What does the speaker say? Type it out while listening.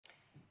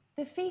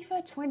The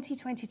FIFA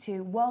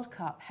 2022 World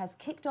Cup has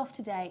kicked off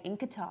today in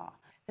Qatar.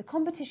 The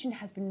competition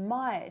has been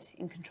mired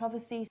in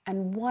controversy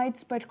and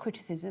widespread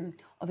criticism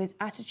of its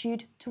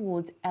attitude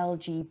towards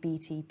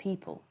LGBT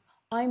people.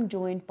 I'm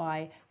joined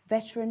by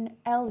veteran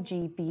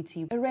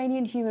LGBT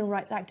Iranian human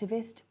rights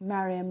activist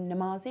Mariam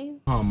Namazie.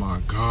 Oh my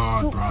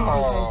God, bro.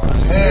 Oh,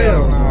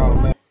 hell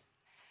no.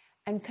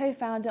 And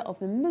co-founder of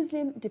the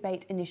Muslim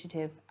Debate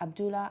Initiative,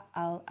 Abdullah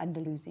Al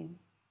Andalusi.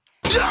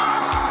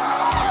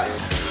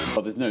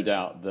 Well, there's no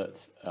doubt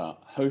that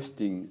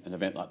hosting an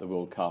event like the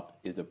World Cup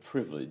is a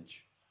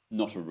privilege,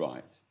 not a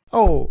right.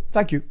 Oh,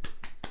 thank you.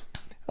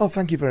 Oh,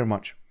 thank you very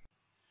much.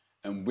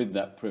 And with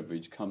that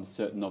privilege comes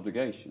certain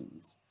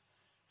obligations.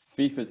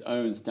 FIFA's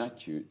own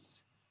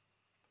statutes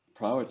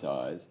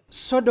prioritise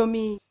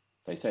sodomy.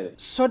 They say that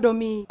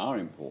sodomy are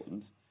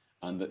important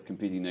and that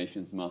competing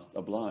nations must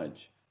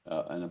oblige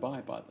and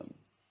abide by them.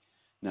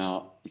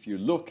 Now, if you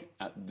look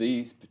at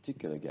these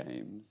particular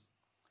games,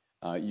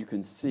 you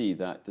can see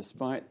that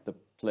despite the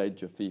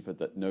pledge of FIFA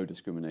that no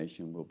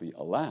discrimination will be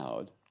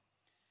allowed,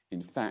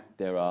 in fact,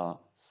 there are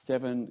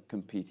 7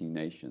 competing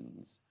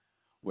nations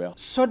where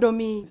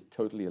sodomy is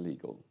totally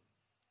illegal.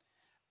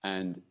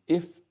 And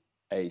if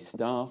a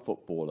star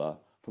footballer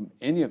from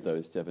any of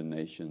those 7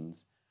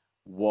 nations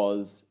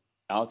was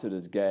outed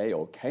as gay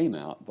or came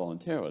out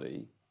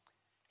voluntarily,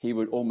 he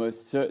would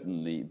almost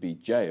certainly be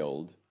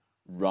jailed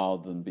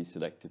rather than be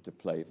selected to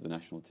play for the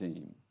national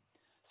team.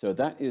 So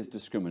that is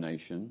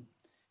discrimination.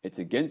 It's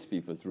against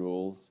FIFA's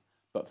rules,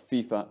 but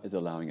FIFA is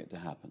allowing it to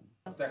happen.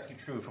 It's actually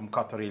true from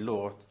Qatari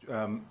law.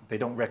 They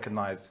don't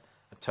recognize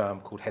a term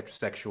called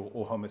heterosexual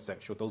or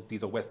homosexual.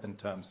 These are Western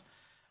terms.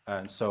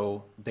 And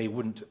so they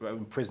wouldn't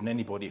imprison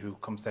anybody who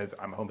says,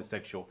 I'm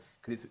homosexual,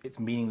 because it's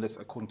meaningless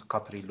according to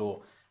Qatari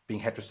law, being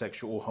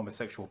heterosexual or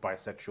homosexual,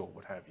 bisexual,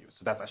 what have you.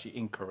 So that's actually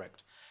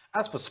incorrect.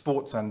 As for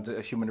sports and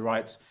human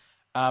rights,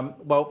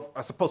 well,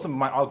 I suppose some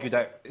might argue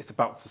that it's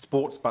about the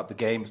sports, about the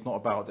game. It's not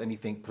about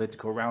anything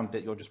political around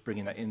it. You're just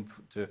bringing that in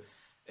to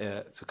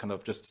kind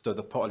of just stir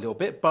the pot a little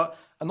bit. But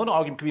another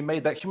argument can be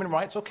made that human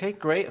rights, okay,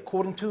 great,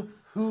 according to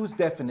whose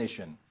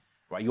definition,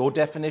 right? Your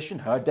definition,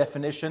 her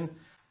definition,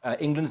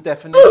 England's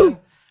definition.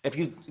 If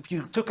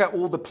you took out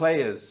all the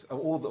players of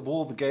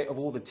all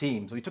the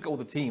teams, or you took out all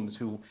the teams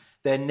who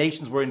their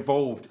nations were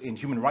involved in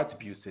human rights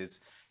abuses,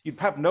 you'd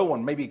have no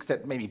one, maybe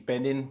except maybe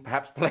Benin,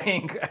 perhaps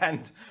playing,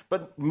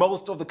 but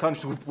most of the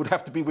countries would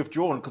have to be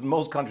withdrawn because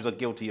most countries are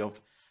guilty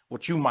of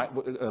what you might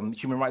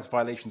human rights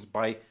violations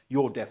by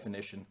your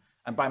definition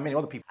and by many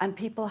other people. And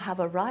people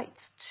have a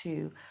right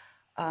to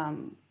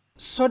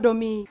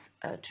sodomy,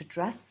 to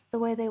dress the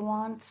way they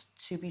want,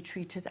 to be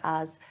treated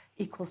as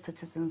equal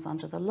citizens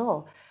under the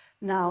law.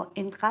 Now,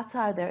 in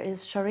Qatar, there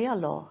is Sharia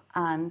law,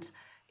 and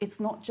it's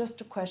not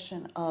just a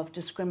question of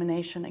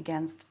discrimination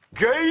against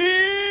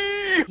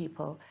gay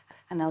people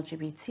and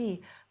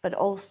LGBT, but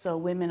also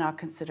women are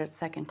considered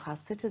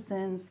second-class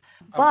citizens.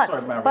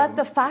 But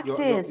the fact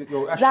is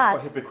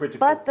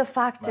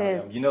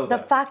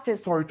that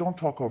Sorry, don't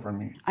talk over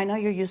me. I know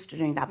you're used to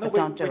doing that, but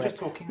don't do it. We're just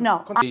talking.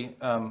 No.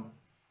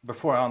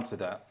 Before I answer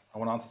that, I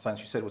want to answer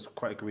something she said was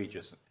quite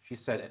egregious. She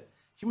said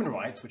human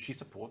rights, which she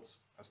supports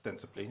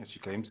ostensibly, as she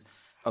claims,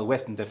 a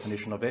Western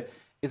definition of it,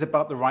 is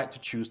about the right to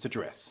choose to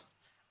dress.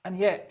 And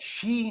yet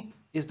she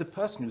is the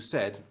person who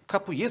said a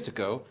couple of years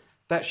ago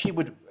that she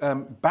would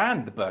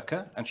ban the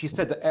burqa. And she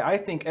said that I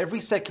think every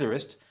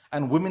secularist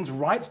and women's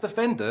rights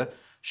defender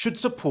should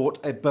support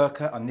a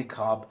burqa and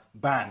niqab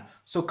ban.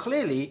 So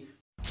clearly,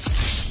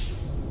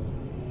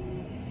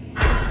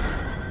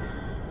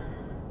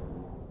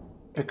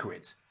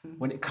 hypocrite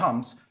when it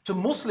comes to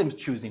Muslims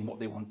choosing what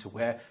they want to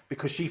wear,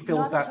 because she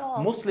feels that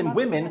Muslim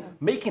women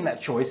making that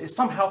choice is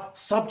somehow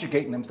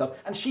subjugating themselves,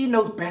 and she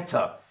knows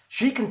better.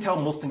 She can tell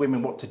Muslim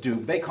women what to do.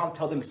 They can't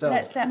tell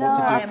themselves what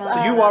to do.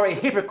 So you are a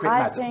hypocrite,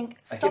 madam.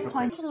 Stop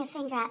pointing your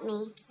finger at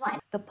me.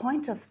 The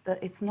point of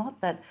it's not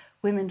that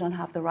women don't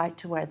have the right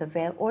to wear the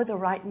veil or the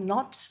right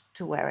not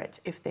to wear it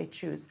if they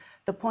choose.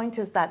 The point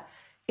is that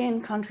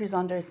in countries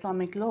under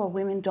Islamic law,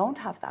 women don't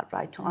have that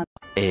right to.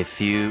 A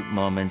few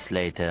moments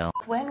later.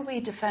 When we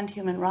defend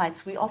human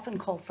rights, we often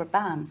call for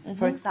bans.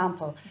 For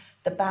example,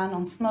 the ban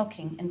on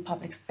smoking in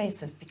public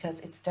spaces because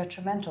it's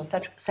detrimental.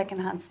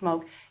 Secondhand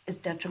smoke is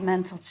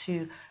detrimental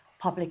to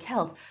public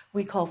health.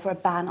 We call for a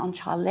ban on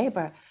child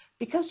labor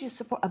because you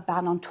support a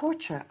ban on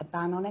torture, a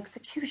ban on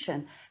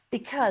execution,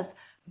 because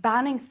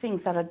banning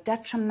things that are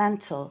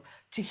detrimental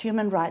to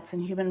human rights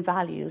and human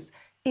values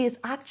is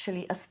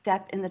actually a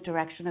step in the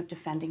direction of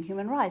defending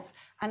human rights.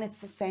 And it's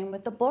the same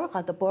with the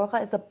burqa. The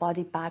burqa is a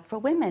body bag for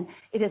women.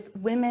 It is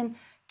women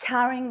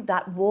carrying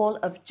that wall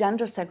of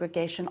gender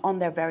segregation on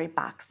their very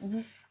backs.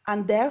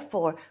 And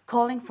therefore,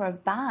 calling for a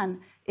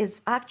ban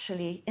is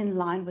actually in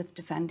line with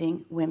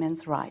defending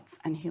women's rights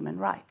and human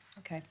rights.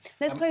 Okay,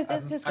 let's close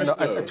this.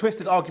 A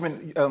twisted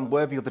argument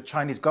worthy of the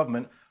Chinese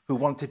government who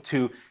wanted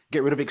to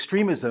get rid of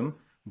extremism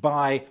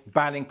by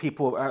banning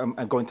people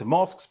going to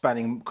mosques,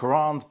 banning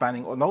Qurans,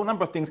 banning a whole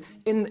number of things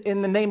in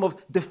the name of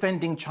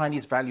defending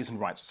Chinese values and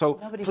rights. So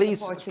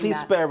please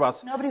spare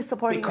us. Nobody's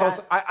supporting because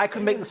that. I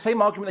could make the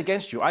same argument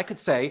against you. I could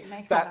say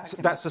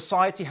that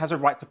society has a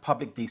right to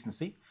public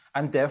decency,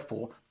 and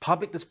therefore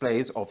public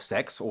displays of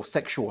sex or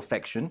sexual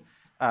affection,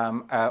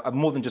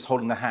 more than just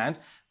holding the hand,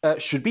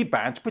 should be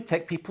banned to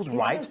protect people's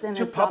right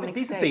to public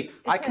decency.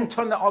 I can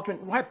turn that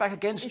argument right back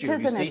against you.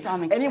 You see,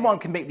 anyone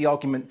can make the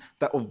argument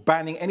that of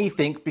banning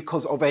anything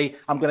because of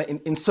I'm going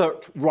to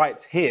insert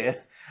right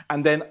here,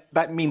 and then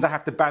that means I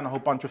have to ban a whole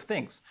bunch of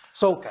things.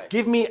 So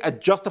give me a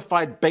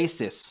justified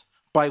basis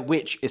by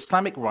which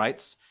Islamic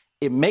rights,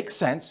 it makes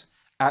sense,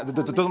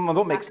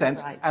 don't make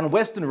sense, and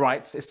Western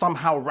rights is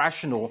somehow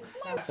rational.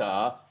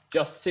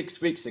 Just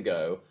 6 weeks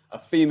ago, a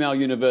female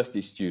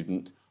university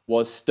student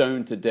was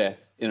stoned to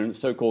death in a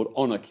so-called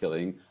honour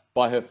killing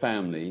by her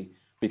family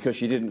because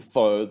she didn't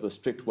follow the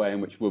strict way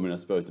in which women are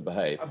supposed to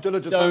behave.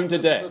 Abdullah, stoned to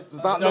death. Does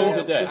that law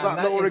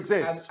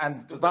exist?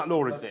 Does that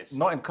law exist?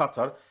 Not in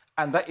Qatar.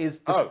 And that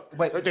is...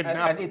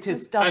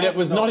 And it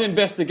was not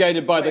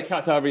investigated by the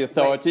Qatari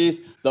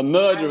authorities. The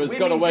murderers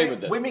got away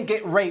with it. Women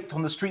get raped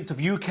on the streets of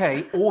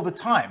UK all the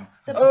time.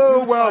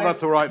 Oh, well,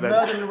 that's all right then.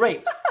 Murdered and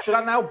raped. Should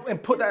I now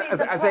put that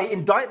as an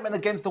indictment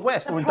against the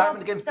West or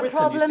indictment against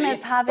Britain? You see,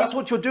 that's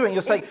what you're doing.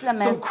 You're saying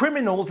some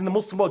criminals in the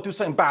Muslim world do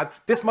something bad.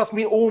 This must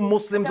mean all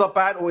Muslims are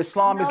bad or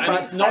Islam is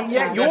bad. And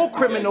yet your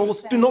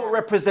criminals do not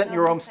represent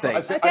your own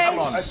state. Come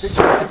on.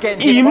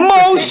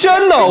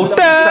 Emotional,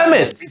 damn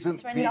it!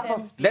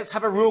 Let's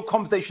have a real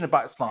conversation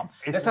about Islam.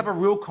 Let's have a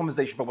real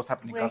conversation about what's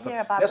happening in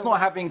Qatar. Let's not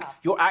having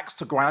your axe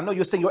to grind. I know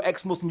you're saying you're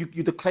ex-Muslim.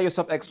 You declare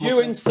yourself ex-Muslim.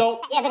 You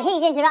insult. Yeah, but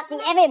he's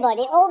interrupting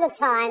everybody all the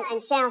time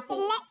and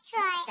shouting. Let's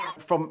try.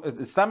 From an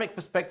Islamic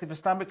perspective,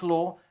 Islamic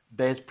law,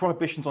 there's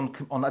prohibitions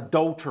on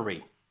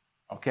adultery.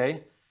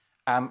 Okay.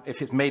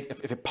 If it's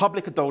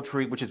public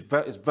adultery, which is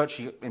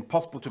virtually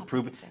impossible to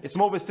prove, it's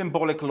more of a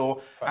symbolic law,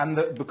 and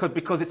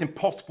because it's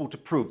impossible to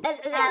prove.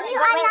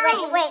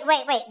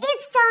 Wait.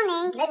 This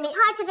stoning,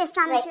 part of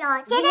Islamic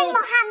law. Didn't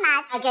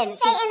Muhammad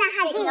say in a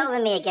hadith? Over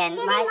me again,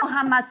 right?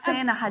 Muhammad say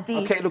in a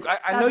hadith. Okay, look,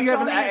 I know you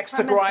have an axe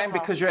to grind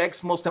because you're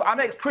ex-Muslim. I'm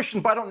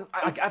ex-Christian, but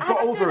I've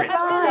got over it.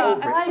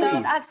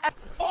 Please.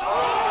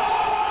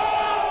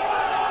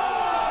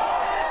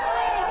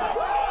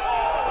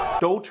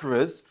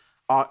 Adulterers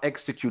are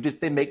executed if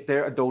they make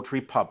their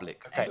adultery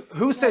public. Okay.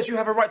 Who says you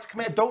have a right to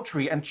commit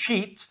adultery and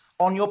cheat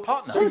on your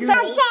partner? How dare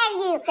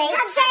you say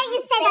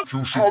that?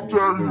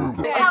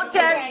 How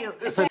dare you?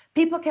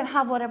 People can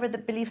have whatever the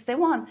beliefs they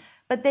want,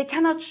 but they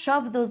cannot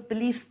shove those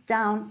beliefs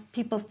down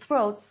people's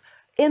throats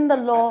in the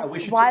law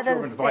by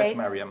the state.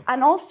 Mariam.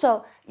 And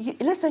also,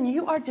 listen,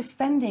 you are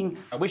defending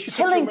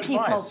killing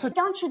people. So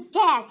don't you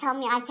dare tell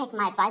me I take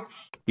my advice.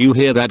 You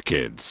hear that,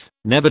 kids?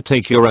 Never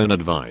take your own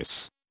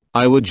advice.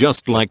 I would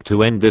just like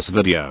to end this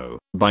video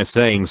by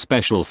saying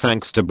special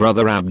thanks to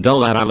brother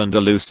Abdullah Al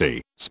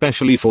Andalusi,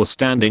 especially for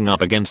standing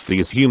up against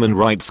these human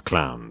rights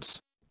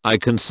clowns. I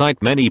can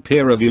cite many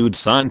peer-reviewed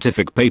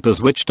scientific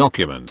papers which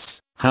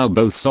documents how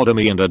both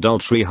sodomy and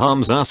adultery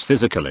harms us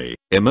physically,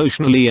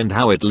 emotionally, and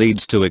how it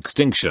leads to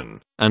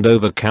extinction, and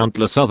over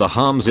countless other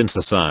harms in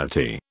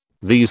society.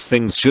 These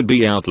things should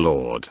be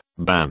outlawed,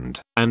 banned,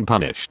 and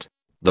punished.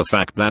 The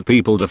fact that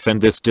people defend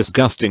this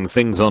disgusting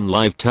things on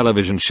live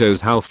television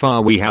shows how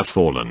far we have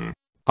fallen.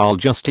 I'll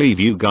just leave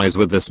you guys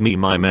with this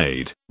meme I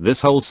made.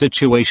 This whole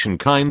situation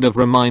kind of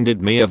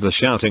reminded me of the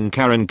shouting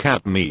Karen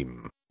cat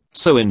meme.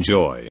 So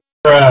enjoy.